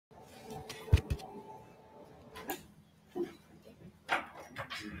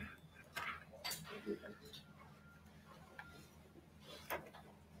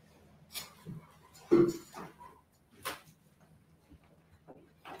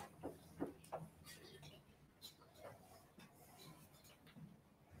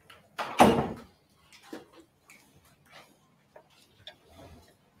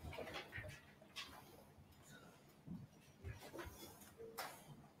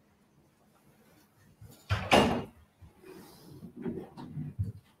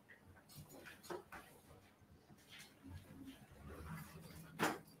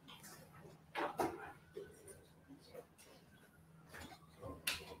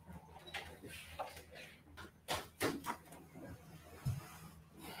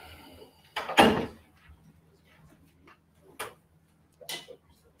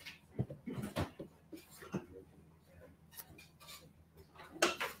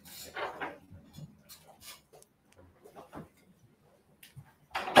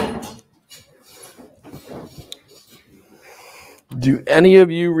Do any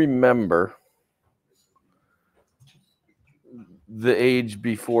of you remember the age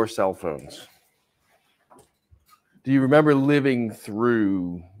before cell phones? Do you remember living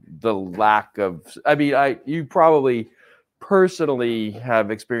through the lack of, you probably personally have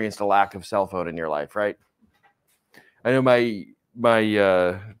experienced a lack of cell phone in your life, right? I know my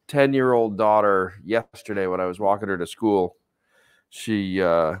 10-year-old daughter yesterday when I was walking her to school, she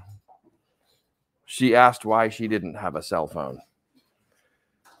asked why she didn't have a cell phone,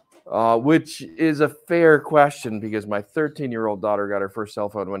 which is a fair question because my 13-year-old daughter got her first cell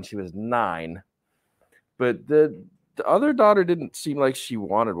phone when she was 9. But the other daughter didn't seem like she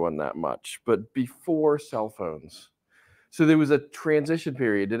wanted one that much, but before cell phones. So there was a transition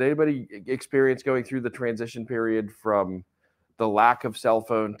period. Did anybody experience going through the transition period from the lack of cell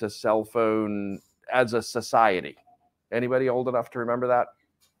phone to cell phone as a society? Anybody old enough to remember that?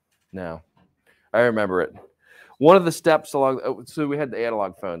 No, I remember it. One of the steps along, so we had the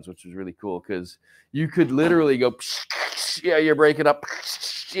analog phones, which was really cool because you could literally go, yeah, you're breaking up,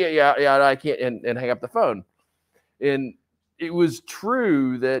 yeah, I can't, and hang up the phone. And it was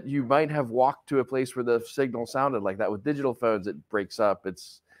true that you might have walked to a place where the signal sounded like that. With digital phones, it breaks up.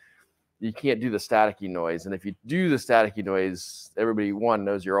 You can't do the staticky noise. And if you do the staticky noise, everybody, 1,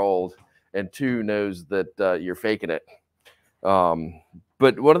 knows you're old, and 2, knows that you're faking it.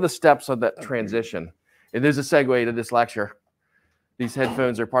 But one of the steps on that transition, and there's a segue to this lecture. These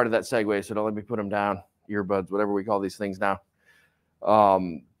headphones are part of that segue, so don't let me put them down. Earbuds, whatever we call these things now.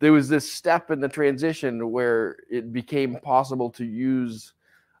 There was this step in the transition where it became possible to use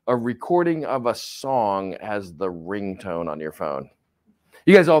a recording of a song as the ringtone on your phone.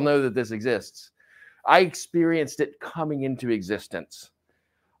 You guys all know that this exists. I experienced it coming into existence.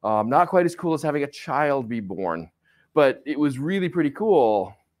 Not quite as cool as having a child be born, but it was really pretty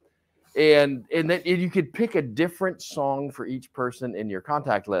cool. And that you could pick a different song for each person in your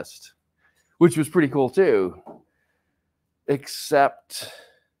contact list, which was pretty cool too. Except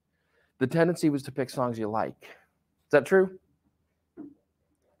the tendency was to pick songs you like. Is that true?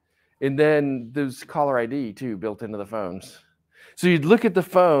 And then there's caller ID too built into the phones. So you'd look at the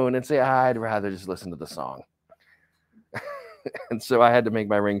phone and say, I'd rather just listen to the song. And so I had to make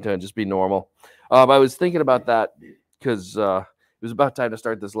my ringtone just be normal. I was thinking about that because it was about time to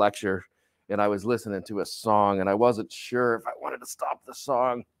start this lecture, and I was listening to a song, and I wasn't sure if I wanted to stop the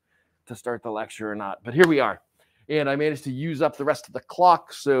song to start the lecture or not. But here we are. And I managed to use up the rest of the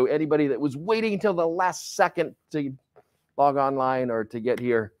clock. So anybody that was waiting until the last second to log online or to get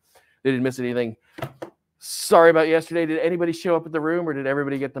here, they didn't miss anything. Sorry about yesterday. Did anybody show up at the room, or did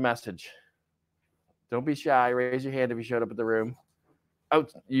everybody get the message? Don't be shy. Raise your hand if you showed up at the room. Oh,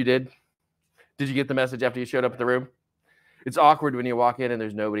 you did? Did you get the message after you showed up at the room? It's awkward when you walk in and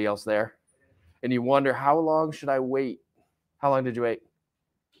there's nobody else there. And you wonder, how long should I wait? How long did you wait?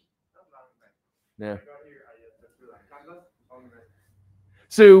 Yeah.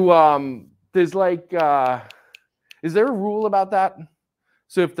 So there's like, is there a rule about that?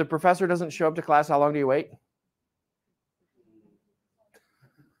 So if the professor doesn't show up to class, how long do you wait?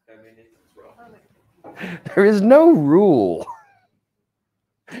 10 minutes as well. There is no rule.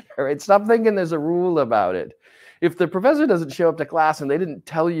 All right, stop thinking there's a rule about it. If the professor doesn't show up to class and they didn't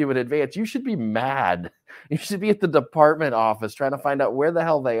tell you in advance, you should be mad. You should be at the department office trying to find out where the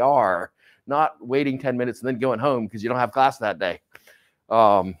hell they are, not waiting 10 minutes and then going home because you don't have class that day.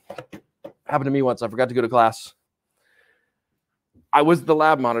 Happened to me once. I forgot to go to class. I was the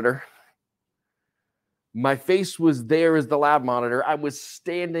lab monitor. My face was there as the lab monitor. I was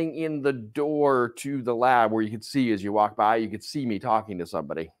standing in the door to the lab where you could see as you walk by, you could see me talking to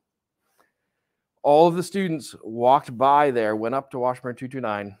somebody. All of the students walked by there, went up to Washburn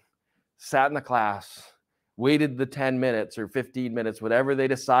 229, sat in the class, waited the 10 minutes or 15 minutes, whatever they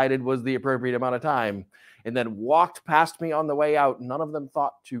decided was the appropriate amount of time, and then walked past me on the way out. None of them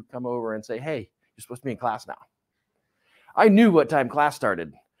thought to come over and say, hey, you're supposed to be in class now. I knew what time class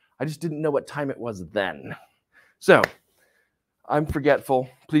started. I just didn't know what time it was then. So I'm forgetful.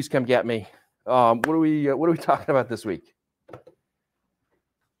 Please come get me. What are we talking about this week?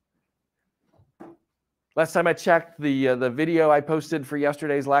 Last time I checked, the video I posted for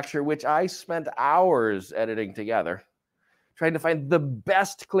yesterday's lecture, which I spent hours editing together, trying to find the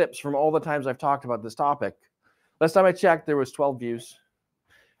best clips from all the times I've talked about this topic. Last time I checked, there was 12 views.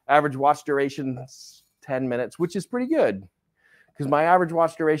 Average watch duration, 10 minutes, which is pretty good because my average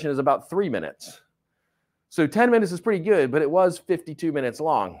watch duration is about 3 minutes. So 10 minutes is pretty good, but it was 52 minutes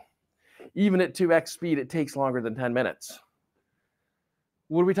long. Even at 2x speed, it takes longer than 10 minutes.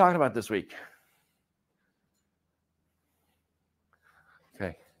 What are we talking about this week?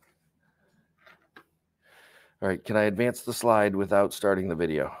 Okay. All right, can I advance the slide without starting the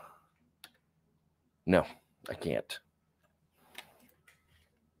video? No, I can't.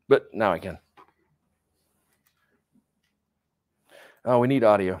 But now I can. Oh, we need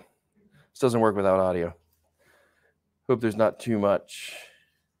audio. This doesn't work without audio. Hope there's not too much.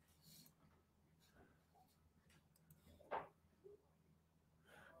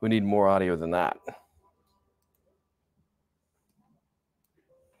 We need more audio than that.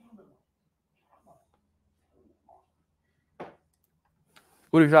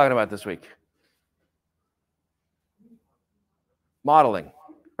 What are we talking about this week? Modeling,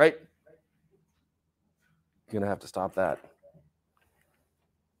 right? You're going to have to stop that.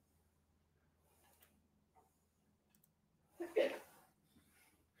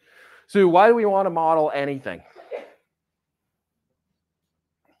 So why do we want to model anything?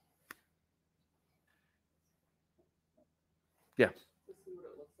 Yeah.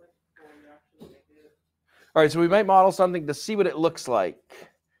 All right, so we might model something to see what it looks like.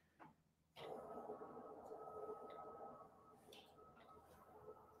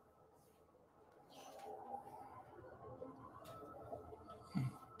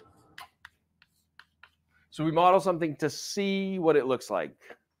 So we model something to see what it looks like.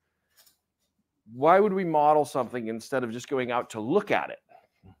 Why would we model something instead of just going out to look at it?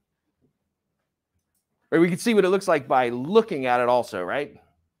 Or we can see what it looks like by looking at it also, right?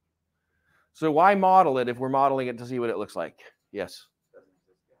 So why model it if we're modeling it to see what it looks like? Yes.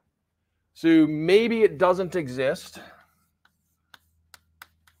 So maybe it doesn't exist.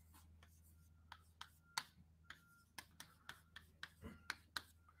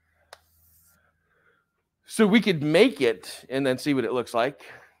 So we could make it and then see what it looks like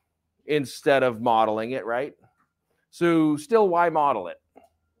instead of modeling it, right? So still, why model it?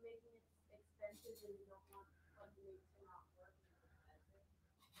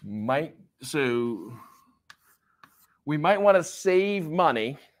 So we might want to save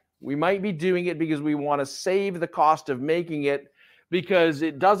money. We might be doing it because we want to save the cost of making it because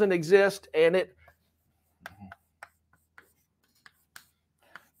it doesn't exist and it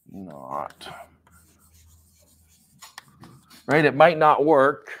not. Right? It might not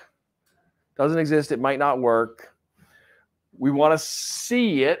work. Doesn't exist, it might not work. We want to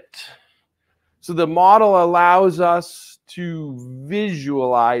see it. So the model allows us to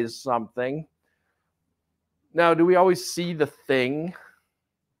visualize something. Now, do we always see the thing?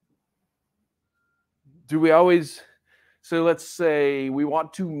 Do we always, so let's say we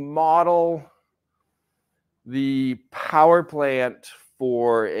want to model the power plant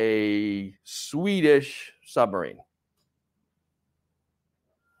for a Swedish submarine.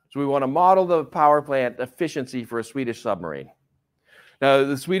 So we want to model the power plant efficiency for a Swedish submarine. Now,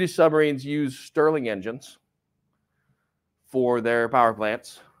 the Swedish submarines use Stirling engines for their power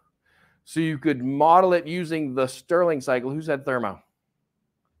plants. So you could model it using the Stirling cycle. Who said thermo?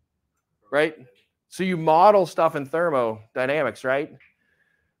 Right? So you model stuff in thermodynamics, right?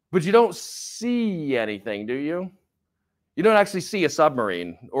 But you don't see anything, do you? You don't actually see a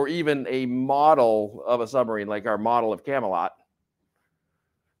submarine or even a model of a submarine like our model of Camelot.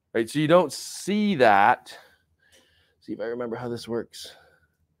 Right? So you don't see that. See if I remember how this works.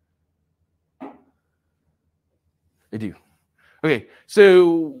 I do. Okay,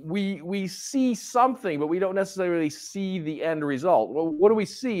 so we see something, but we don't necessarily see the end result. Well, what do we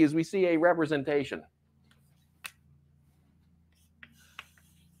see is we see a representation.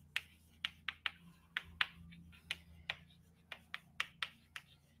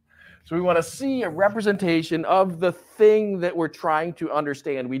 So we want to see a representation of the thing that we're trying to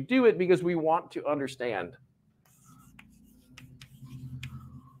understand. We do it because we want to understand.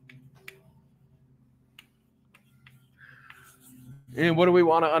 And what do we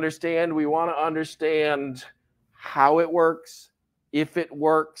want to understand? We want to understand how it works, if it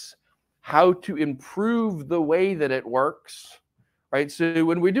works, how to improve the way that it works, right? So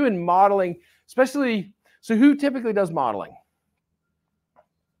when we're doing modeling, especially, so who typically does modeling?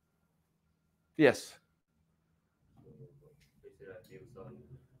 Yes.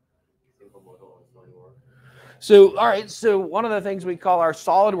 So, all right, so one of the things we call our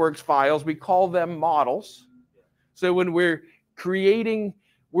SolidWorks files, we call them models. So when we're creating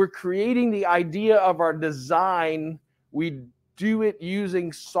the idea of our design, we do it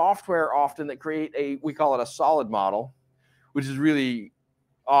using software often that create we call it a solid model, which is really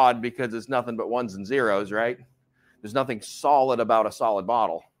odd because it's nothing but ones and zeros, right? There's nothing solid about a solid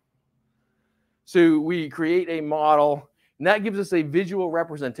model. So we create a model, and that gives us a visual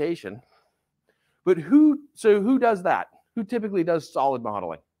representation. But who does that? Who typically does solid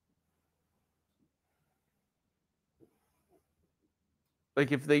modeling?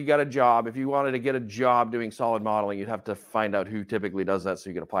 Like if they got a job, if you wanted to get a job doing solid modeling, you'd have to find out who typically does that so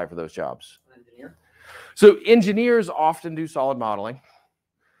you could apply for those jobs. Engineer? So engineers often do solid modeling.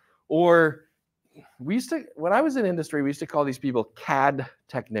 Or when I was in industry, we used to call these people CAD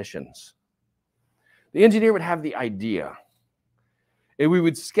technicians. The engineer would have the idea. And we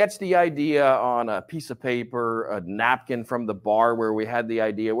would sketch the idea on a piece of paper, a napkin from the bar where we had the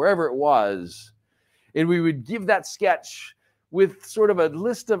idea, wherever it was. And we would give that sketch with sort of a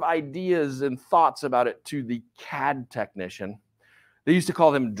list of ideas and thoughts about it to the CAD technician. They used to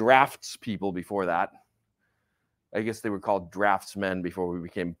call them drafts people before that. I guess they were called draftsmen before we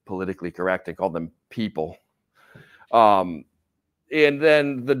became politically correct and called them people. And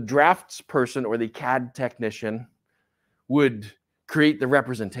then the drafts person or the CAD technician would create the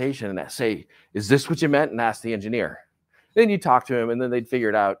representation and say, is this what you meant? And ask the engineer. Then you talk to him and then they'd figure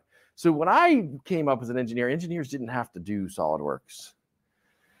it out. So when I came up as an engineer, engineers didn't have to do SolidWorks.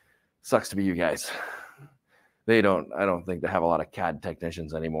 Sucks to be you guys. I don't think they have a lot of CAD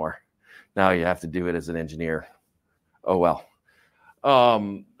technicians anymore. Now you have to do it as an engineer. Oh, well.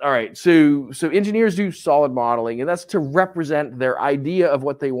 All right, so engineers do solid modeling, and that's to represent their idea of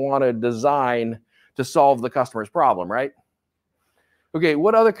what they want to design to solve the customer's problem, right? Okay,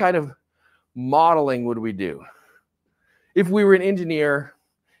 what other kind of modeling would we do? If we were an engineer,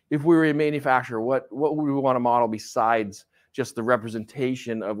 if we were a manufacturer, what would we want to model besides just the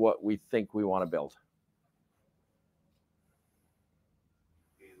representation of what we think we want to build?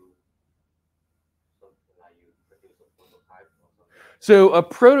 So a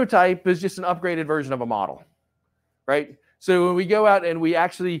prototype is just an upgraded version of a model, right? So when we go out and we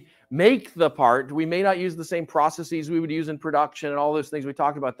actually make the part, we may not use the same processes we would use in production and all those things. We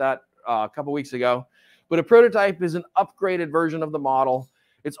talked about that a couple weeks ago. But a prototype is an upgraded version of the model.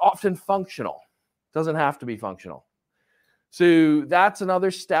 It's often functional. It doesn't have to be functional. So that's another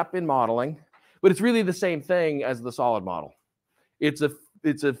step in modeling. But it's really the same thing as the solid model. It's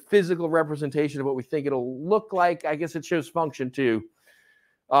a physical representation of what we think it'll look like. I guess it shows function too.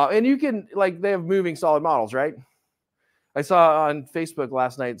 And you can, like, they have moving solid models, right? I saw on Facebook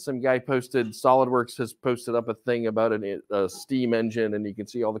last night, some guy posted, SolidWorks has posted up a thing about a steam engine, and you can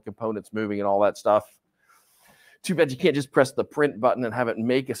see all the components moving and all that stuff. Too bad you can't just press the print button and have it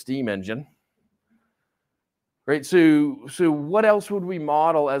make a steam engine. Right, so what else would we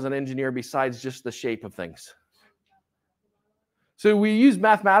model as an engineer besides just the shape of things? So we use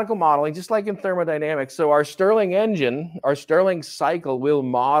mathematical modeling, just like in thermodynamics. So our Stirling engine, our Stirling cycle will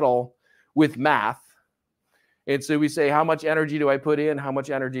model with math. And so we say, how much energy do I put in? How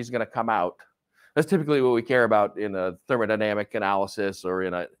much energy is going to come out? That's typically what we care about in a thermodynamic analysis or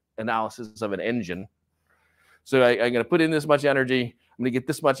in an analysis of an engine. So I'm going to put in this much energy. I'm going to get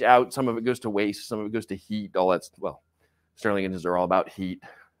this much out. Some of it goes to waste. Some of it goes to heat. All that's, well, Stirling engines are all about heat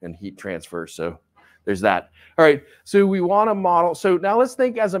and heat transfer. So there's that. All right. So we want to model. So now let's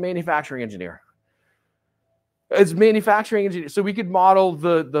think as a manufacturing engineer. As manufacturing engineer, so we could model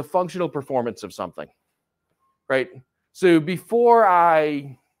the functional performance of something. Right. So before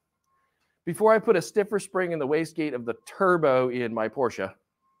I put a stiffer spring in the wastegate of the turbo in my Porsche,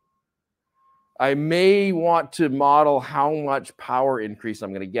 I may want to model how much power increase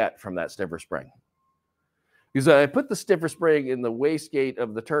I'm going to get from that stiffer spring. Because if I put the stiffer spring in the wastegate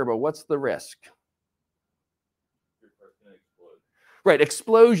of the turbo, what's the risk? Right,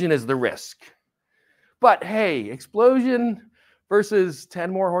 explosion is the risk. But hey, explosion versus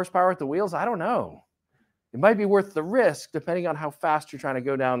 10 more horsepower at the wheels, I don't know. It might be worth the risk depending on how fast you're trying to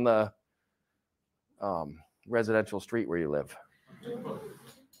go down the residential street where you live.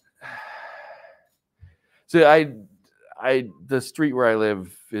 So the street where I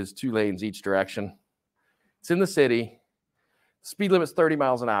live is 2 lanes each direction. It's in the city. Speed limit's 30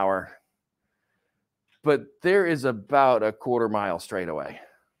 miles an hour. But there is about a quarter mile straightaway.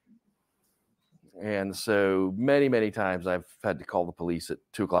 And so many, many times I've had to call the police at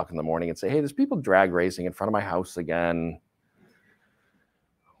 2 o'clock in the morning and say, hey, there's people drag racing in front of my house again.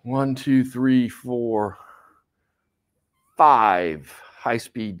 1, 2, 3, 4, 5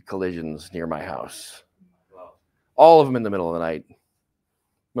 high-speed collisions near my house. Wow. All of them in the middle of the night.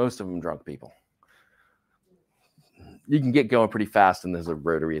 Most of them drunk people. You can get going pretty fast, and there's a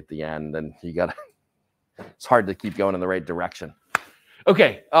rotary at the end, and it's hard to keep going in the right direction.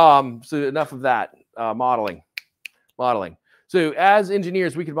 Okay, so enough of that. Modeling. So as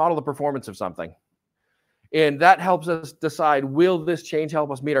engineers, we can model the performance of something. And that helps us decide, will this change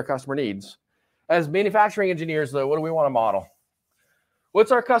help us meet our customer needs? As manufacturing engineers, though, what do we want to model?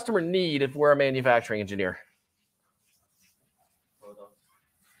 What's our customer need if we're a manufacturing engineer?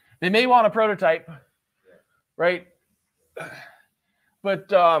 They may want a prototype, right? But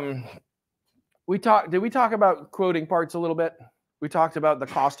did we talk about quoting parts a little bit? We talked about the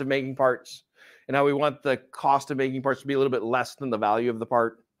cost of making parts and how we want the cost of making parts to be a little bit less than the value of the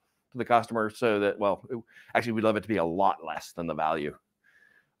part to the customer, so that, well, actually we'd love it to be a lot less than the value.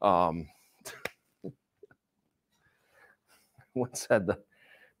 What said the,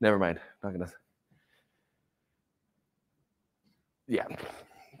 never mind, not gonna, yeah,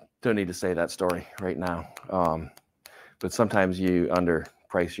 don't need to say that story right now. But sometimes you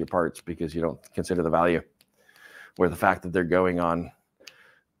underprice your parts because you don't consider the value, or the fact that they're going on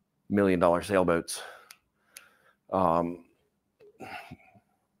 $1 million sailboats.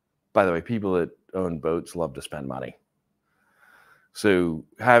 By the way, people that own boats love to spend money. So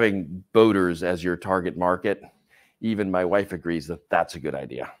having boaters as your target market, even my wife agrees that that's a good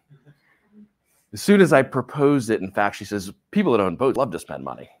idea. As soon as I proposed it, in fact, she says, people that own boats love to spend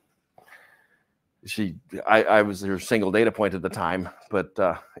money. I was her single data point at the time, but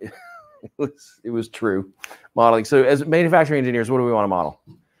it was true modeling. So as manufacturing engineers, what do we want to model?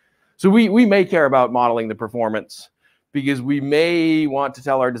 So we may care about modeling the performance, because we may want to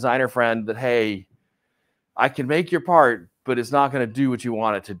tell our designer friend that, hey, I can make your part, but it's not going to do what you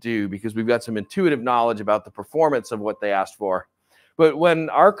want it to do, because we've got some intuitive knowledge about the performance of what they asked for. But when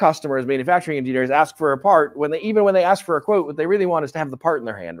our customers, manufacturing engineers, ask for a part, even when they ask for a quote, what they really want is to have the part in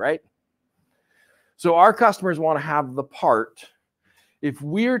their hand, right? So our customers want to have the part. If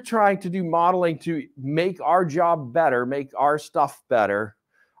we're trying to do modeling to make our job better, make our stuff better,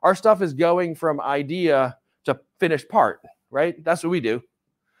 our stuff is going from idea to finished part, right? That's what we do.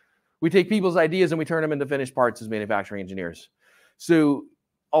 We take people's ideas and we turn them into finished parts as manufacturing engineers. So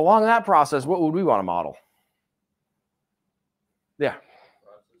along that process, what would we want to model? Yeah.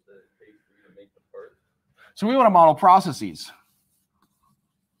 So we want to model processes.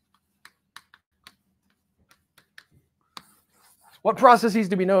 What processes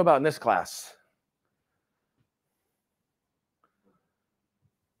do we know about in this class?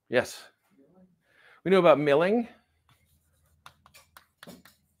 Yes. We know about milling.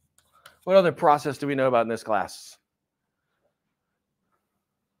 What other process do we know about in this class?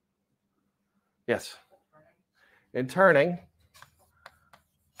 Yes. And turning.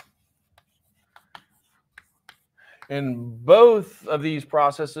 And both of these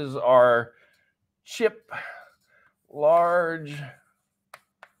processes are large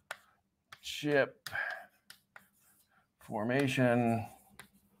chip formation.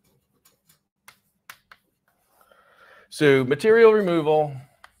 So material removal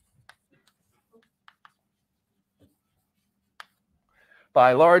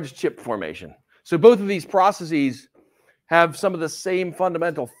by large chip formation. So both of these processes have some of the same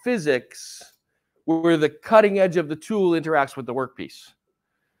fundamental physics, where the cutting edge of the tool interacts with the workpiece.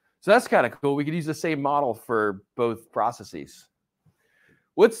 So that's kind of cool. We could use the same model for both processes.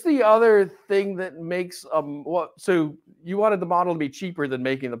 What's the other thing that makes so you wanted the model to be cheaper than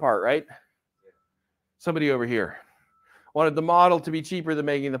making the part, right? Somebody over here wanted the model to be cheaper than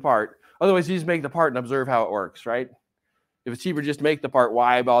making the part. Otherwise, you just make the part and observe how it works, right? If it's cheaper just to make the part,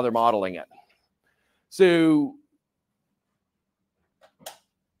 why bother modeling it? So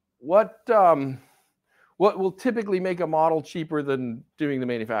what will typically make a model cheaper than doing the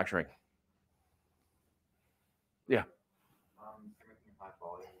manufacturing? Yeah.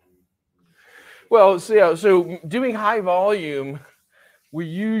 Well, so doing high volume, we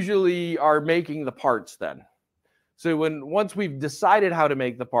usually are making the parts then. So once we've decided how to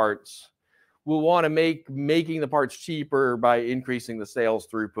make the parts, we'll want to making the parts cheaper by increasing the sales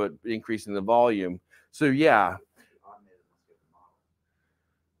throughput, increasing the volume. So yeah.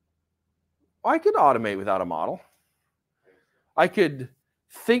 I could automate without a model. I could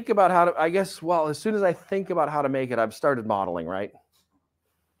think about how to, I guess, well, as soon as I think about how to make it, I've started modeling, right?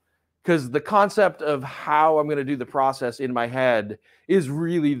 Because the concept of how I'm going to do the process in my head is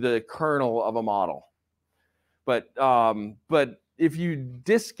really the kernel of a model. But if you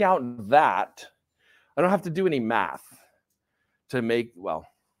discount that, I don't have to do any math to make, well,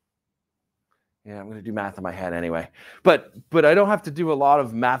 yeah, I'm going to do math in my head anyway. But I don't have to do a lot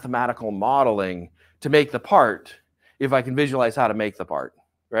of mathematical modeling to make the part if I can visualize how to make the part,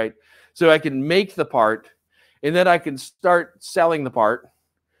 right? So I can make the part, and then I can start selling the part.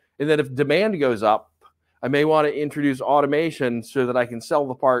 And then if demand goes up, I may want to introduce automation so that I can sell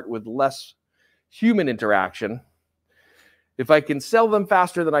the part with less human interaction. If I can sell them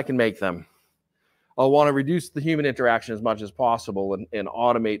faster than I can make them, I'll want to reduce the human interaction as much as possible and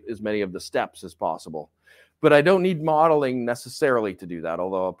automate as many of the steps as possible. But I don't need modeling necessarily to do that,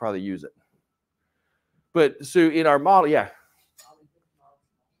 although I'll probably use it. But so in our model, yeah.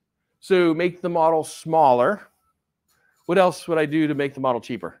 So make the model smaller. What else would I do to make the model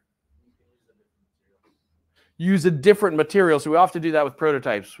cheaper? Use a different material. So we often do that with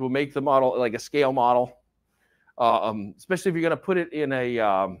prototypes. We'll make the model like a scale model, especially if you're going to put it in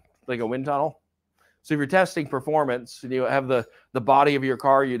a like a wind tunnel. So if you're testing performance and you have the body of your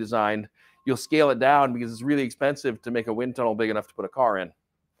car you designed, you'll scale it down because it's really expensive to make a wind tunnel big enough to put a car in.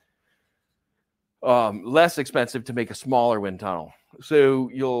 Less expensive to make a smaller wind tunnel. So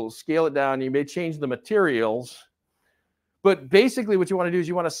you'll scale it down. You may change the materials, but basically what you want to do is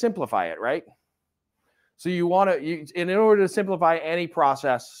you want to simplify it, right? So you want to, in order to simplify any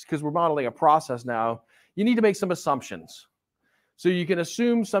process, because we're modeling a process now, you need to make some assumptions. So you can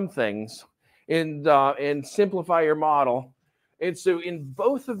assume some things and simplify your model. And so in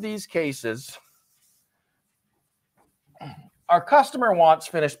both of these cases, our customer wants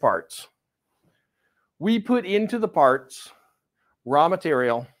finished parts. We put into the parts raw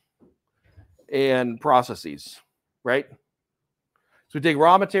material and processes, right? So we take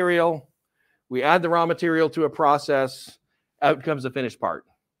raw material, we add the raw material to a process, out comes a finished part.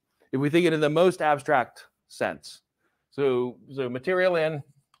 If we think it in the most abstract sense. So material in,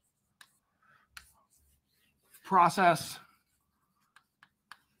 process,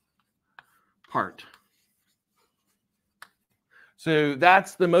 part. So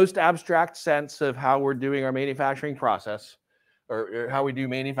that's the most abstract sense of how we're doing our manufacturing process, or how we do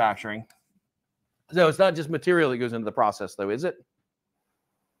manufacturing. So it's not just material that goes into the process, though, is it?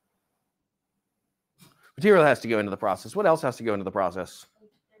 Material has to go into the process. What else has to go into the process?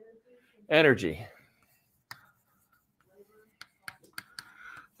 Energy.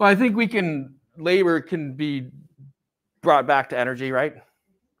 Well, I think labor can be brought back to energy, right?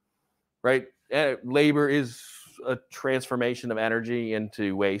 Right? Labor is a transformation of energy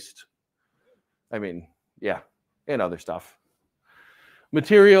into waste. I mean, yeah, and other stuff.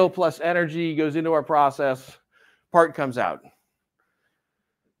 Material plus energy goes into our process, part comes out.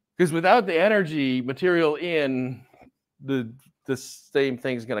 Because without the energy, material in, the same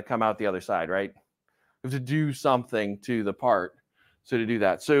thing's going to come out the other side, right? We have to do something to the part. So to do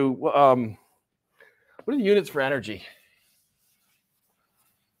that. So what are the units for energy?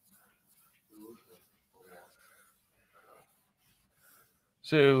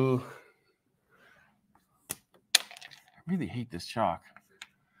 So I really hate this chalk.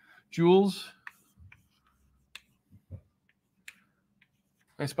 Joules.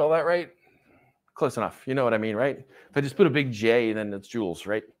 Did I spell that right? Close enough. You know what I mean, right? If I just put a big J, then it's joules,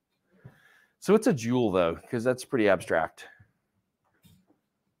 right? So what's a joule, though? Because that's pretty abstract.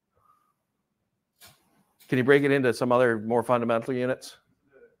 Can you break it into some other more fundamental units?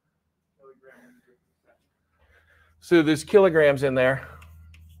 So there's kilograms in there.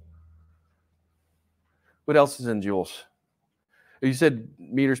 What else is in joules? You said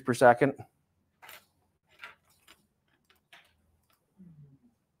meters per second.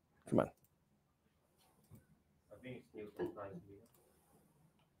 Come on.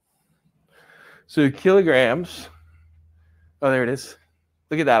 So kilograms. Oh, there it is.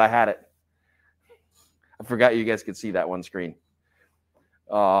 Look at that. I had it. I forgot you guys could see that one screen.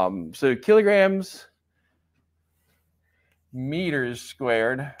 So kilograms meters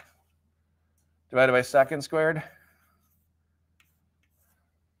squared divided by seconds squared,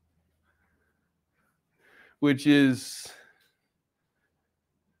 which is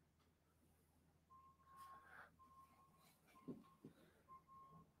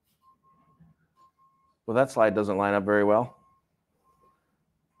well, that slide doesn't line up very well.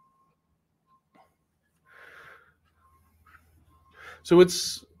 So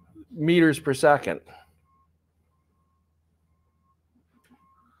it's meters per second.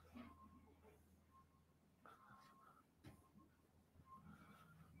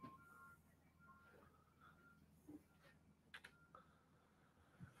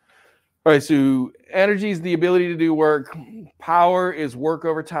 All right, so energy is the ability to do work. Power is work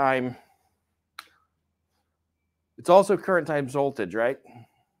over time. It's also current times voltage, right?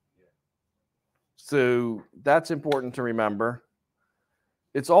 So that's important to remember.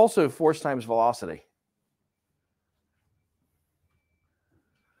 It's also force times velocity.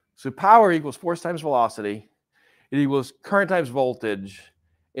 So power equals force times velocity. It equals current times voltage,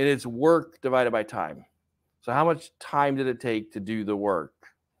 and it's work divided by time. So how much time did it take to do the work?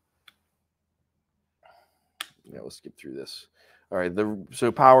 Yeah, let's skip through this. All right,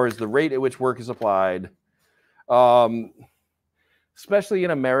 so power is the rate at which work is applied. Especially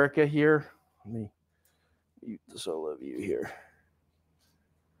in America here. Let me mute the solo view here.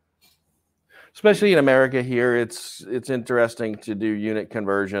 Especially in America here, it's interesting to do unit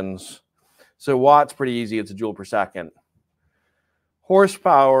conversions. So watt's pretty easy. It's a joule per second.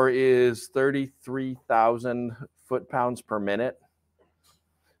 Horsepower is 33,000 foot-pounds per minute.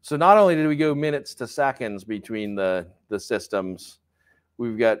 So not only did we go minutes to seconds between the systems,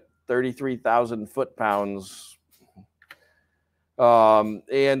 we've got 33,000 foot-pounds.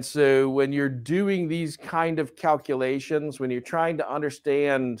 And so when you're doing these kind of calculations, when you're trying to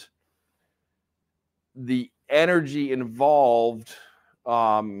understand the energy involved,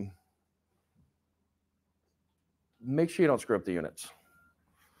 make sure you don't screw up the units.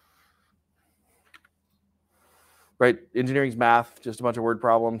 Right? Engineering's math, just a bunch of word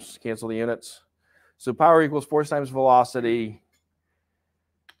problems, cancel the units. So power equals force times velocity.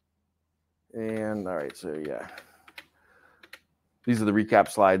 And all right, so yeah. These are the recap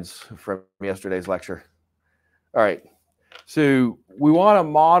slides from yesterday's lecture. All right, so we want to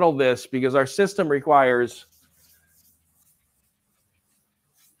model this because our system requires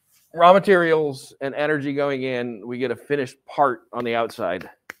raw materials and energy going in. We get a finished part on the outside.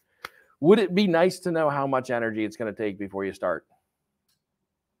 Would it be nice to know how much energy it's going to take before you start?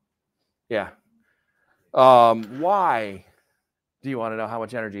 Yeah. Why do you want to know how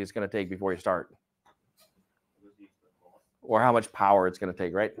much energy it's going to take before you start? Or how much power it's going to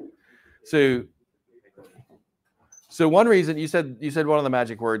take, right? So one reason you said one of the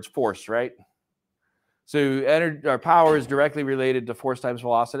magic words, force, right? So energy or power is directly related to force times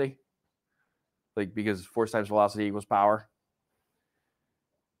velocity, like because force times velocity equals power.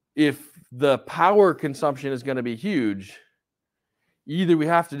 If the power consumption is going to be huge, either we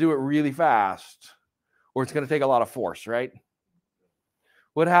have to do it really fast or it's going to take a lot of force, right?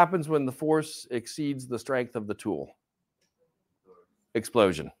 What happens when the force exceeds the strength of the tool?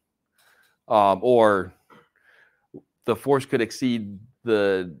 Explosion. Or the force could exceed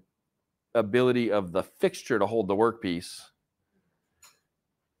the ability of the fixture to hold the workpiece,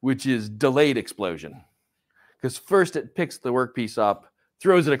 which is delayed explosion. Because first it picks the workpiece up,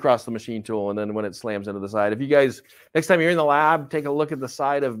 throws it across the machine tool, and then when it slams into the side. If you guys, next time you're in the lab, take a look at the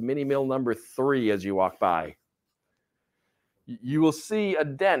side of mini mill number 3 as you walk by. You will see a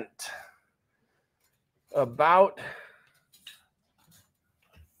dent about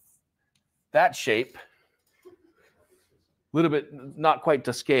that shape, a little bit, not quite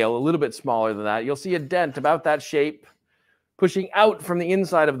to scale, a little bit smaller than that. You'll see a dent about that shape pushing out from the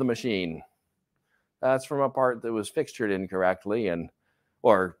inside of the machine. That's from a part that was fixtured incorrectly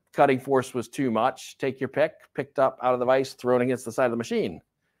or cutting force was too much. Take your pick, picked up out of the vise, thrown against the side of the machine.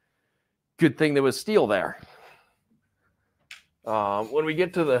 Good thing there was steel there. When we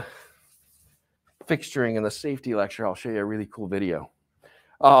get to the fixturing and the safety lecture, I'll show you a really cool video.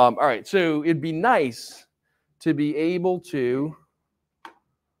 All right, so it'd be nice to be able to,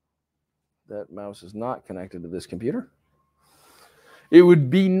 that mouse is not connected to this computer. It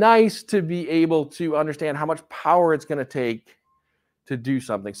would be nice to be able to understand how much power it's going to take to do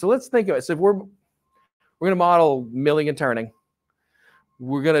something. So let's think of it. So if we're going to model milling and turning,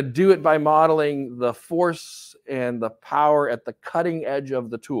 we're going to do it by modeling the force and the power at the cutting edge of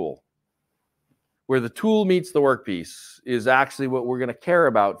the tool. Where the tool meets the workpiece is actually what we're going to care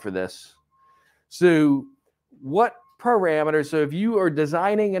about for this. So what parameters, so if you are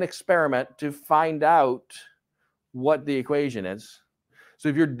designing an experiment to find out what the equation is, so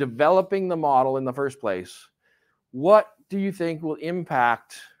if you're developing the model in the first place, what do you think will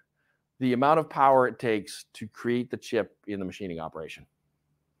impact the amount of power it takes to create the chip in the machining operation?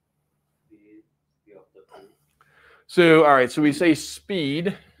 So, all right, so we say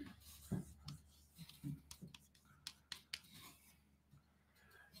speed.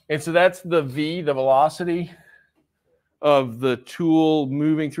 And so that's the V, the velocity of the tool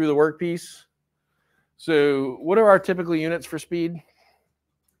moving through the workpiece. So what are our typical units for speed?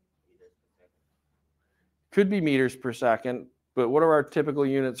 Could be meters per second, but what are our typical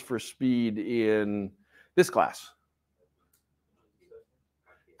units for speed in this class?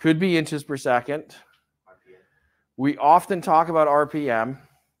 Could be inches per second. We often talk about RPM,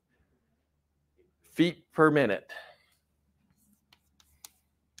 feet per minute.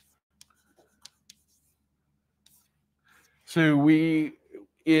 So we,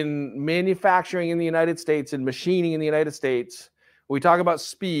 in manufacturing in the United States and machining in the United States, we talk about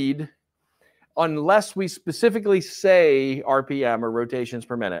speed unless we specifically say RPM or rotations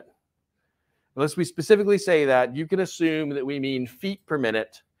per minute. Unless we specifically say that, you can assume that we mean feet per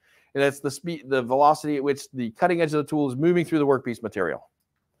minute, and that's the speed, the velocity at which the cutting edge of the tool is moving through the workpiece material.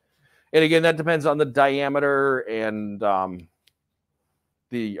 And again, that depends on the diameter and the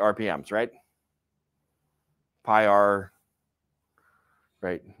RPMs, right? Pi r,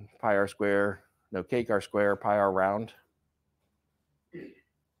 right? Pi r square, no, cake r square, pi r round.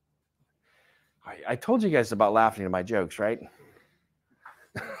 I told you guys about laughing at my jokes, right?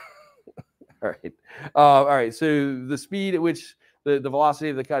 All right. All right. So the speed at which the velocity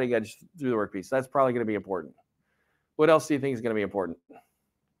of the cutting edge through the workpiece, that's probably going to be important. What else do you think is going to be important?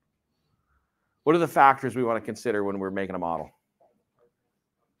 What are the factors we want to consider when we're making a model?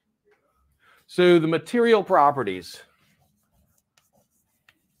 So the material properties.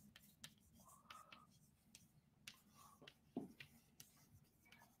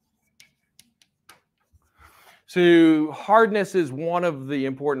 So hardness is one of the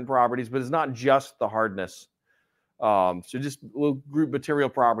important properties, but it's not just the hardness. So just we'll group material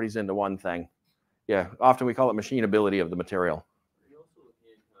properties into one thing. Yeah, often we call it machinability of the material.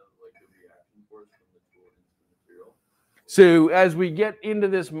 So as we get into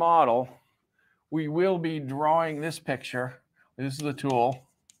this model, we will be drawing this picture. This is the tool.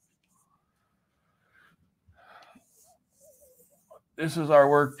 This is our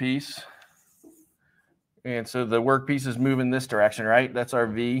workpiece. And so the workpiece is moving this direction, right? That's our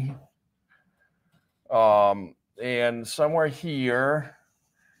V. And somewhere here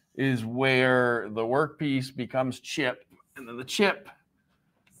is where the workpiece becomes chip. And then the chip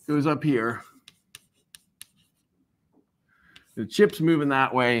goes up here. The chip's moving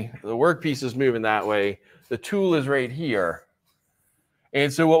that way. The workpiece is moving that way. The tool is right here.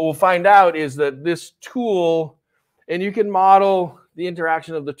 And so what we'll find out is that this tool, and you can model the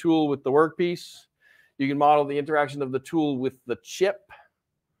interaction of the tool with the workpiece. You can model the interaction of the tool with the chip,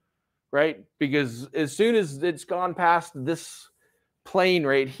 right? Because as soon as it's gone past this plane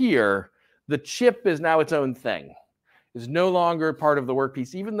right here, the chip is now its own thing. It's no longer part of the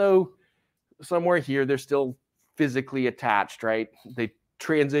workpiece, even though somewhere here they're still physically attached, right? They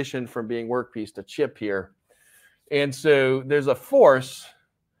transition from being workpiece to chip here. And so there's a force.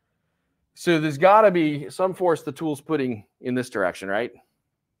 So there's got to be some force the tool's putting in this direction, right?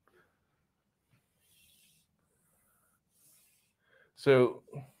 So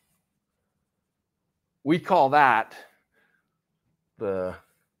we call that the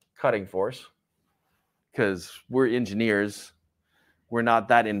cutting force because we're engineers. We're not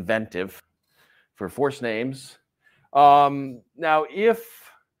that inventive for force names. Now,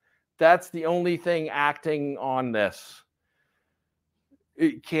 if that's the only thing acting on this,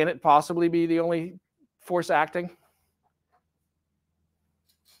 can it possibly be the only force acting?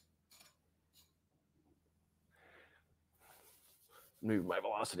 Move my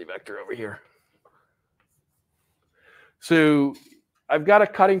velocity vector over here. So I've got a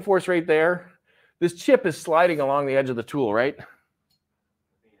cutting force right there. This chip is sliding along the edge of the tool, right?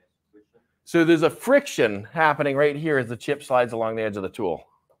 So there's a friction happening right here as the chip slides along the edge of the tool.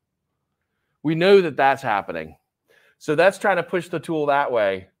 We know that that's happening. So that's trying to push the tool that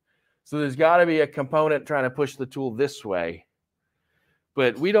way. So there's got to be a component trying to push the tool this way.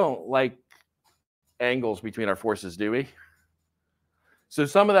 But we don't like angles between our forces, do we? So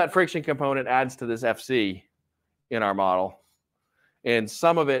some of that friction component adds to this FC in our model. And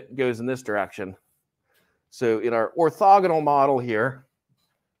some of it goes in this direction. So in our orthogonal model here,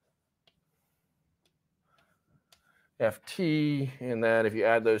 FT, and then if you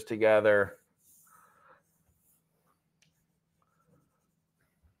add those together,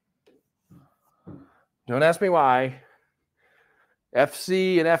 don't ask me why.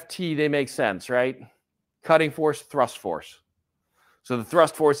 FC and FT, they make sense, right? Cutting force, thrust force. So the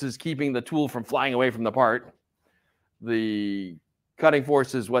thrust force is keeping the tool from flying away from the part. The cutting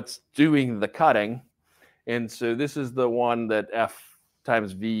force is what's doing the cutting. And so this is the one that F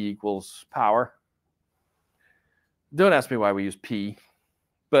times V equals power. Don't ask me why we use P,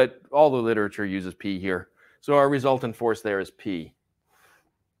 but all the literature uses P here. So our resultant force there is P.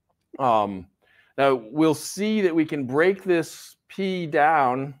 Now we'll see that we can break this P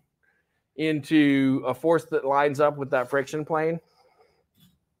down into a force that lines up with that friction plane.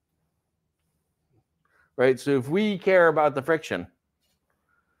 Right? So if we care about the friction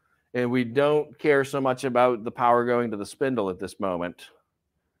and we don't care so much about the power going to the spindle at this moment,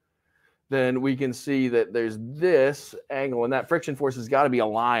 then we can see that there's this angle, and that friction force has got to be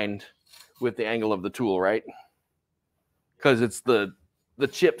aligned with the angle of the tool, right? Because it's the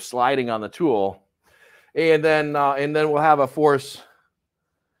chip sliding on the tool. And then we'll have a force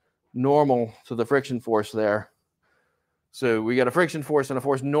normal to the friction force there. So we got a friction force and a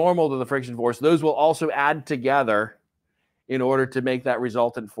force normal to the friction force. Those will also add together in order to make that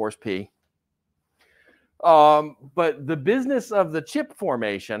resultant force P. But the business of the chip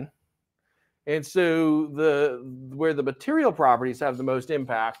formation, and so where the material properties have the most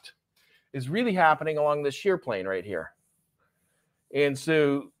impact is really happening along the shear plane right here. And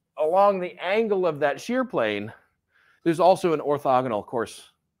so along the angle of that shear plane, there's also an orthogonal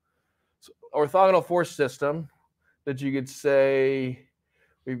orthogonal force system that you could say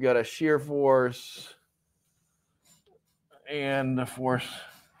we've got a shear force and the force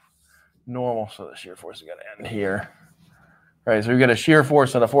normal. So the shear force is going to end here. Right, so we've got a shear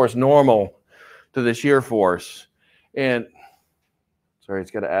force and a force normal to the shear force. And sorry, it's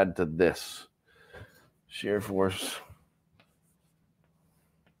got to add to this shear force.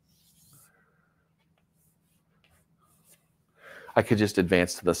 I could just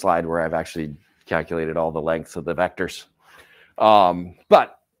advance to the slide where I've actually calculated all the lengths of the vectors.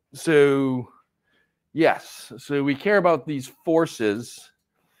 But so yes, so we care about these forces,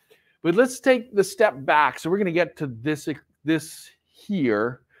 but let's take the step back. So we're going to get to this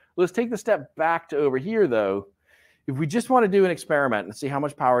here. Let's take the step back to over here, though. If we just want to do an experiment and see how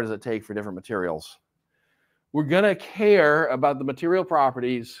much power does it take for different materials, we're going to care about the material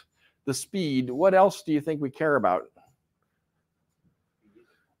properties, the speed. What else do you think we care about?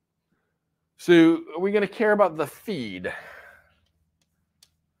 So we're going to care about the feed.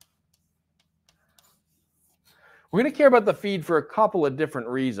 We're going to care about the feed for a couple of different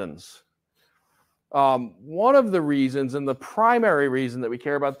reasons. One of the reasons, and the primary reason that we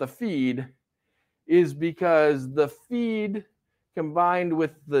care about the feed, is because the feed combined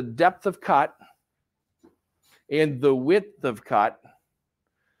with the depth of cut and the width of cut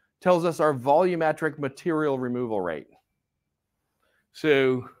tells us our volumetric material removal rate.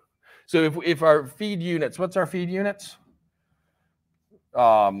 So if our feed units, what's our feed units?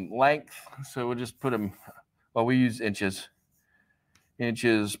 Length, so we'll just put them, well, we use inches.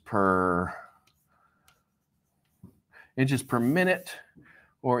 Inches per minute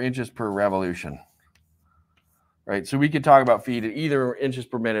or inches per revolution. Right, so we could talk about feed at either inches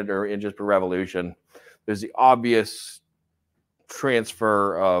per minute or inches per revolution. There's the obvious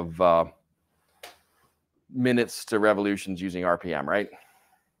transfer of minutes to revolutions using RPM, right?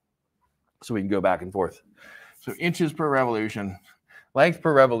 So we can go back and forth. So inches per revolution, length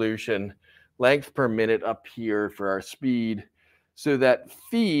per revolution, length per minute up here for our speed. So that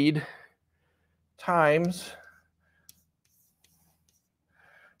feed times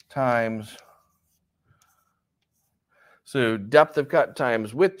so depth of cut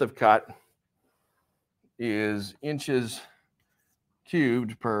times width of cut is inches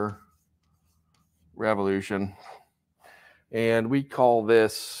cubed per revolution. And we call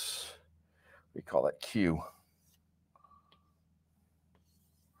that Q.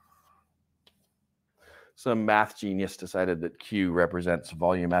 Some math genius decided that Q represents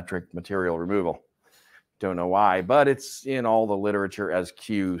volumetric material removal. Don't know why, but it's in all the literature as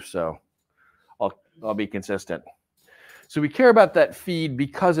Q, so I'll be consistent. So we care about that feed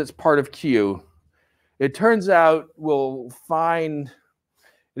because it's part of Q. It turns out we'll find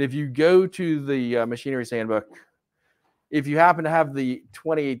that if you go to the Machinery Handbook, if you happen to have the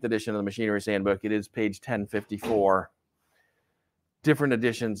 28th edition of the Machinery Handbook, it is page 1054. Different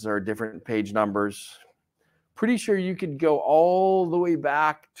editions are different page numbers. Pretty sure you could go all the way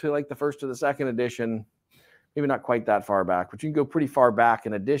back to like the first or the second edition, maybe not quite that far back, but you can go pretty far back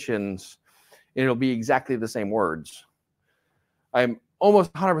in editions, and it'll be exactly the same words. I'm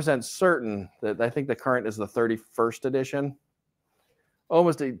almost 100% certain that I think the current is the 31st edition.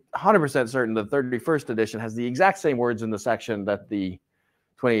 Almost 100% certain the 31st edition has the exact same words in the section that the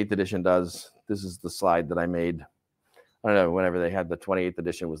 28th edition does. This is the slide that I made. I don't know, whenever they had the 28th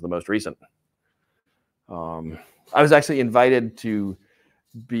edition was the most recent. I was actually invited to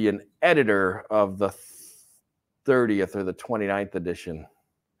be an editor of the 30th or the 29th edition.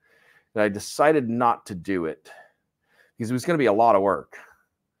 And I decided not to do it because it was going to be a lot of work.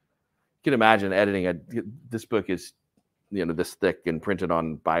 You can imagine editing this book is, this thick and printed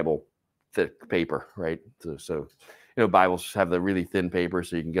on Bible thick paper, right? So Bibles have the really thin paper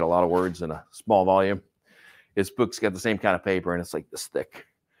so you can get a lot of words in a small volume. This book's got the same kind of paper and it's like this thick.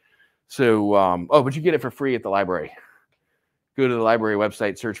 So, but you get it for free at the library. Go to the library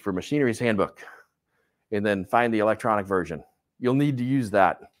website, search for Machinery's Handbook, and then find the electronic version. You'll need to use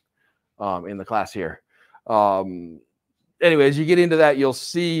that in the class here. Anyway, as you get into that, you'll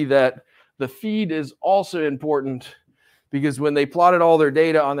see that the feed is also important because when they plotted all their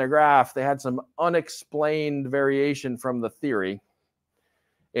data on their graph, they had some unexplained variation from the theory.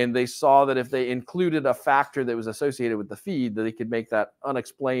 And they saw that if they included a factor that was associated with the feed, that they could make that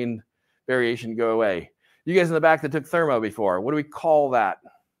unexplained variation go away. You guys in the back that took thermo before, what do we call that?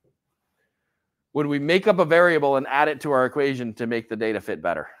 Would we make up a variable and add it to our equation to make the data fit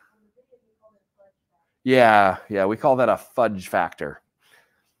better? Yeah, we call that a fudge factor.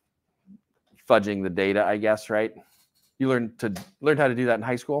 Fudging the data, I guess, right? You learned how to do that in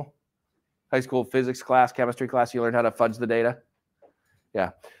high school? High school physics class, chemistry class, you learned how to fudge the data? Yeah.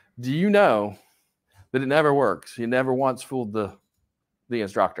 Do you know that it never works? You never once fooled the the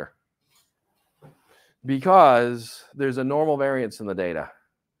instructor, because there's a normal variance in the data.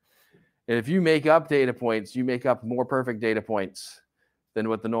 And if you make up data points, you make up more perfect data points than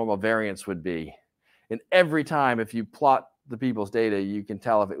what the normal variance would be. And every time, if you plot the people's data, you can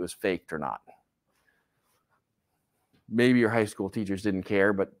tell if it was faked or not. Maybe your high school teachers didn't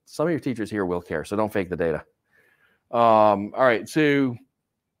care, but some of your teachers here will care, so don't fake the data. All right, so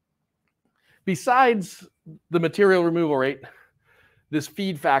besides the material removal rate, this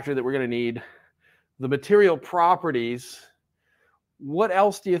feed factor that we're going to need, the material properties, what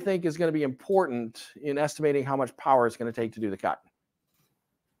else do you think is going to be important in estimating how much power it's going to take to do the cut?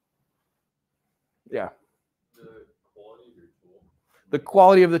 Yeah. The quality of your tool. The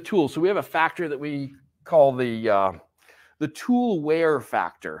quality of the tool. So we have a factor that we call the tool wear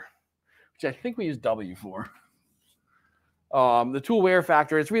factor, which I think we use W for. The tool wear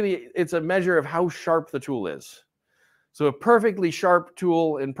factor, it's a measure of how sharp the tool is. So a perfectly sharp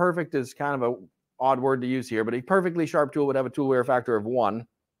tool, and perfect is kind of an odd word to use here, but a perfectly sharp tool would have a tool wear factor of 1,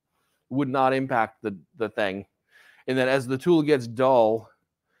 would not impact the thing. And then as the tool gets dull,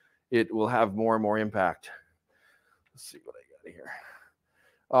 it will have more and more impact. Let's see what I got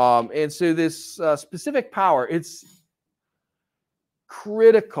here. And so this specific power, it's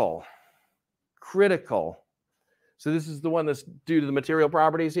critical. So this is the one that's due to the material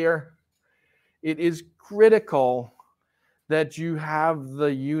properties here. It is critical that you have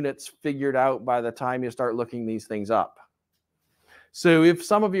the units figured out by the time you start looking these things up. So if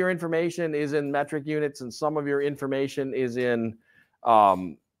some of your information is in metric units and some of your information is in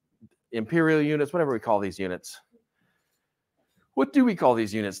imperial units, whatever we call these units. What do we call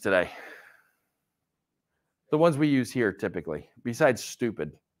these units today? The ones we use here typically, besides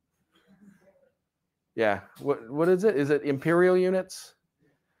stupid. Yeah, what is it? Is it imperial units?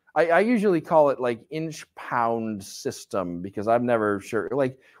 I usually call it like inch-pound system because I'm never sure.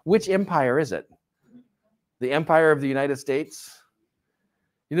 Like, which empire is it? The Empire of the United States?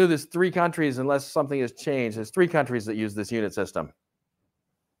 You know, there's 3 countries, unless something has changed, there's 3 countries that use this unit system.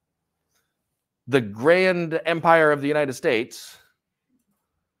 The Grand Empire of the United States,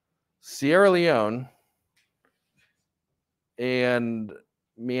 Sierra Leone, and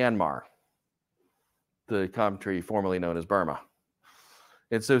Myanmar, the country formerly known as Burma.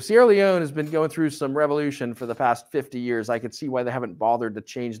 And so Sierra Leone has been going through some revolution for the past 50 years. I could see why they haven't bothered to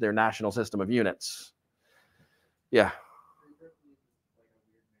change their national system of units. Yeah.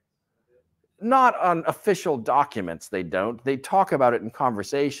 Not on official documents, they don't. They talk about it in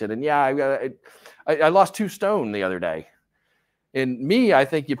conversation. And yeah, I lost 2 stone the other day. And me, I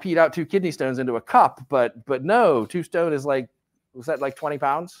think you peed out 2 kidney stones into a cup, but no, 2 stone is like, was that like 20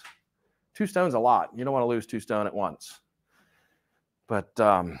 pounds? 2 stone's a lot. You don't want to lose 2 stone at once. But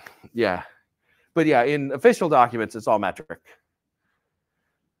yeah. But yeah, in official documents, it's all metric.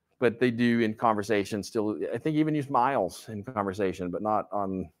 But they do in conversation still, I think even use miles in conversation, but not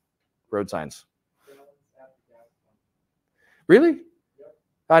on road signs. Really? Yep.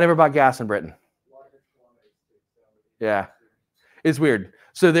 I never bought gas in Britain. Yeah. It's weird.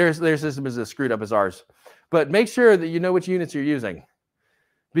 So their system is as screwed up as ours. But make sure that you know which units you're using.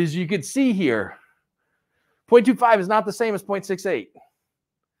 Because you can see here, 0.25 is not the same as 0.68.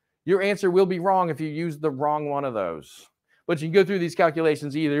 Your answer will be wrong if you use the wrong one of those. But you can go through these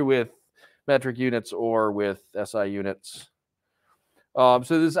calculations either with metric units or with SI units. So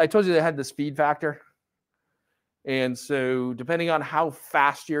this, I told you they had this feed factor. And so depending on how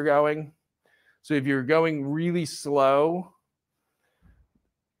fast you're going, so if you're going really slow,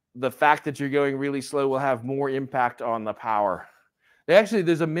 the fact that you're going really slow will have more impact on the power. Actually,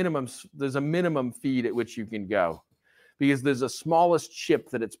 there's a minimum feed at which you can go because there's a smallest chip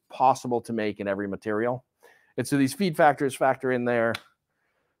that it's possible to make in every material. And so these feed factors factor in there.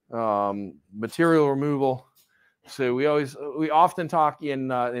 Material removal. So we often talk in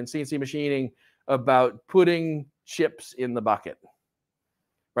CNC machining about putting chips in the bucket.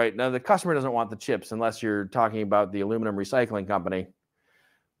 Right now, the customer doesn't want the chips unless you're talking about the aluminum recycling company.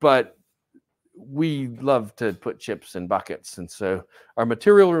 But we love to put chips in buckets. And so our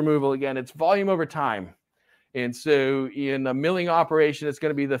material removal, again, it's volume over time. And so in a milling operation, it's going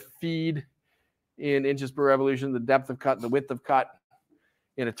to be the feed in inches per revolution, the depth of cut, the width of cut.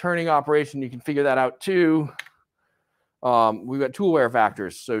 In a turning operation, you can figure that out too. We've got tool wear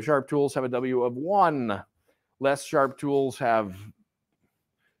factors. So sharp tools have a W of 1. Less sharp tools have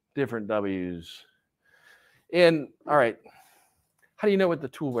different W's. And all right, how do you know what the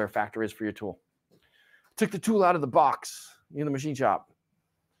tool wear factor is for your tool? Took the tool out of the box in the machine shop.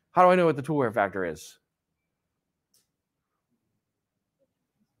 How do I know what the tool wear factor is?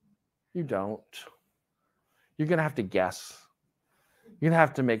 You don't. You're going to have to guess. You're going to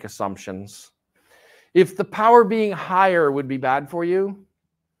have to make assumptions. If the power being higher would be bad for you,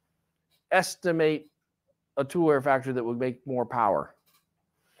 estimate a tool wear factor that would make more power.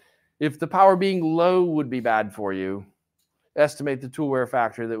 If the power being low would be bad for you, estimate the tool wear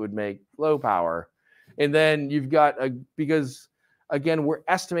factor that would make low power. And then you've got because again, we're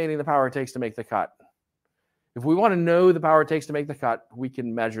estimating the power it takes to make the cut. If we want to know the power it takes to make the cut, we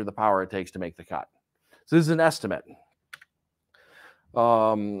can measure the power it takes to make the cut. So this is an estimate.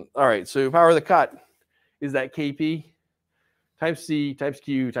 All right, so power of the cut is that Kp times C times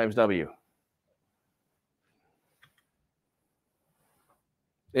Q times W.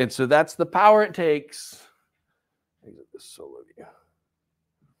 And so that's the power it takes. So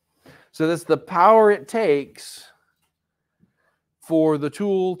that's the power it takes for the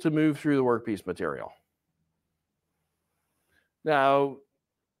tool to move through the workpiece material. Now,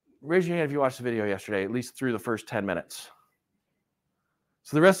 raise your hand if you watched the video yesterday, at least through the first 10 minutes.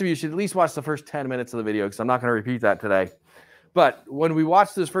 So the rest of you should at least watch the first 10 minutes of the video because I'm not going to repeat that today. But when we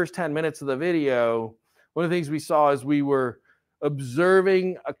watched those first 10 minutes of the video, one of the things we saw is we were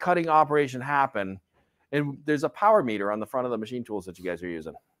observing a cutting operation happen. And there's a power meter on the front of the machine tools that you guys are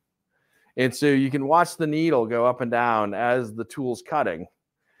using. And so you can watch the needle go up and down as the tool's cutting.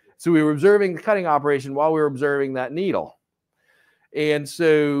 So we were observing the cutting operation while we were observing that needle. And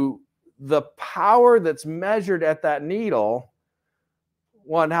so the power that's measured at that needle,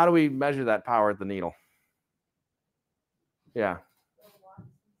 one, how do we measure that power at the needle? Yeah.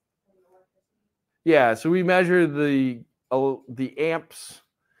 Yeah, so we measure the amps.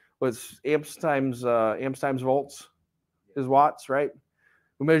 What's amps times volts is watts, right?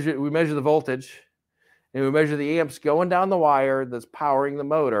 We measure the voltage, and we measure the amps going down the wire that's powering the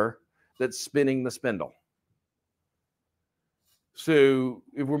motor that's spinning the spindle. So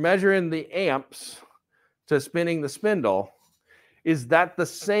if we're measuring the amps to spinning the spindle, is that the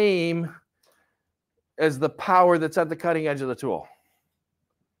same as the power that's at the cutting edge of the tool?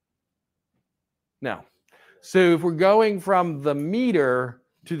 No. So if we're going from the meter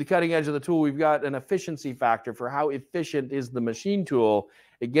to the cutting edge of the tool, we've got an efficiency factor for how efficient is the machine tool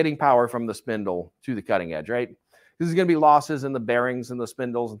at getting power from the spindle to the cutting edge, right? This is going to be losses in the bearings and the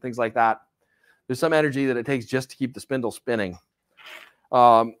spindles and things like that. There's some energy that it takes just to keep the spindle spinning.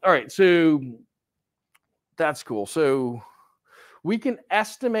 All right, so that's cool. So we can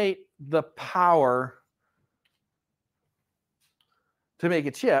estimate the power to make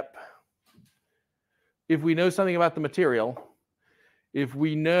a chip if we know something about the material, if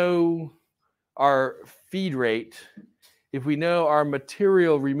we know our feed rate, if we know our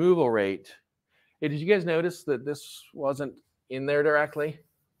material removal rate. Hey, did you guys notice that this wasn't in there directly?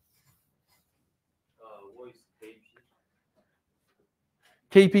 What is KP?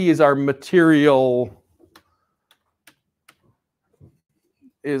 KP is our material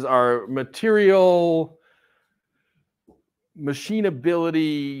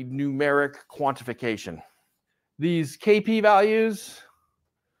machinability numeric quantification. These KP values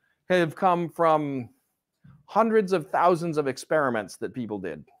have come from hundreds of thousands of experiments that people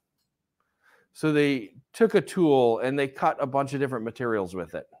did. So they took a tool and they cut a bunch of different materials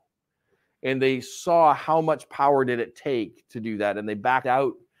with it. And they saw how much power did it take to do that. And they backed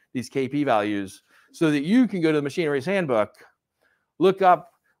out these KP values so that you can go to the Machinery's Handbook, look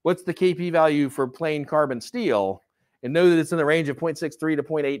up what's the KP value for plain carbon steel, and know that it's in the range of 0.63 to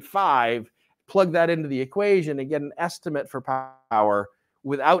 0.85, plug that into the equation and get an estimate for power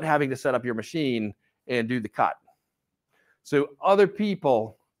without having to set up your machine and do the cut. So other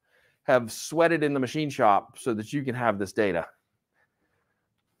people have sweated in the machine shop so that you can have this data.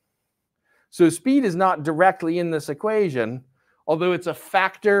 So speed is not directly in this equation, although it's a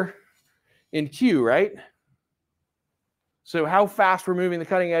factor in Q, right? So how fast we're moving the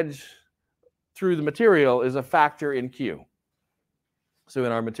cutting edge through the material is a factor in Q. So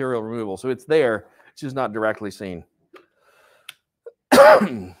in our material removal. So it's there, it's just not directly seen. All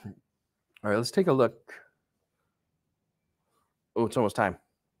right, let's take a look. Oh, it's almost time.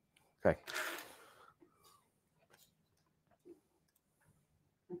 Okay.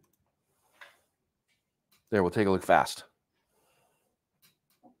 There, we'll take a look fast.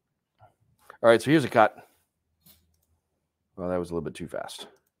 All right, so here's a cut. Well, that was a little bit too fast.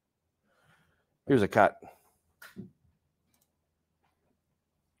 Here's a cut.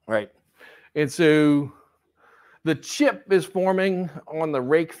 All right, and so the chip is forming on the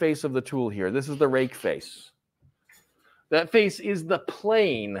rake face of the tool here. This is the rake face. That face is the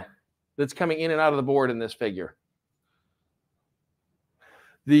plane that's coming in and out of the board in this figure.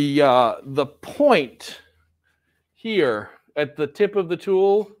 The point here at the tip of the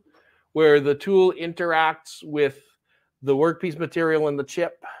tool where the tool interacts with the workpiece material in the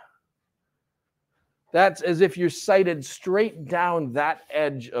chip. That's as if you're sighted straight down that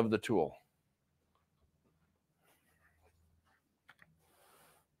edge of the tool.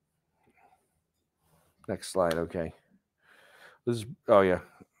 Next slide, okay. This is, oh yeah,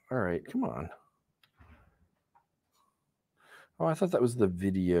 all right, come on. Oh, I thought that was the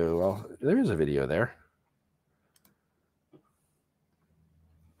video. Well, there is a video there.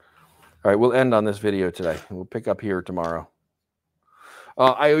 All right, we'll end on this video today. We'll pick up here tomorrow.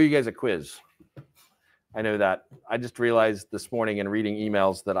 I owe you guys a quiz. I know that. I just realized this morning in reading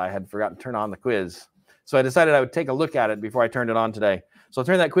emails that I had forgotten to turn on the quiz. So I decided I would take a look at it before I turned it on today. So I'll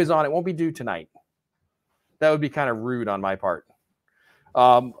turn that quiz on. It won't be due tonight. That would be kind of rude on my part.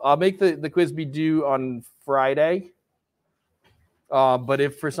 I'll make the quiz be due on Friday. But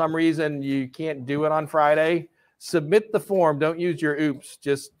if for some reason you can't do it on Friday, submit the form. Don't use your oops.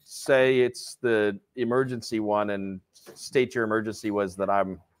 Just say it's the emergency one and state your emergency was that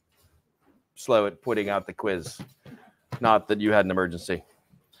I'm slow at putting out the quiz, not that you had an emergency.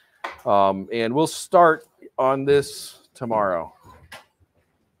 And we'll start on this tomorrow.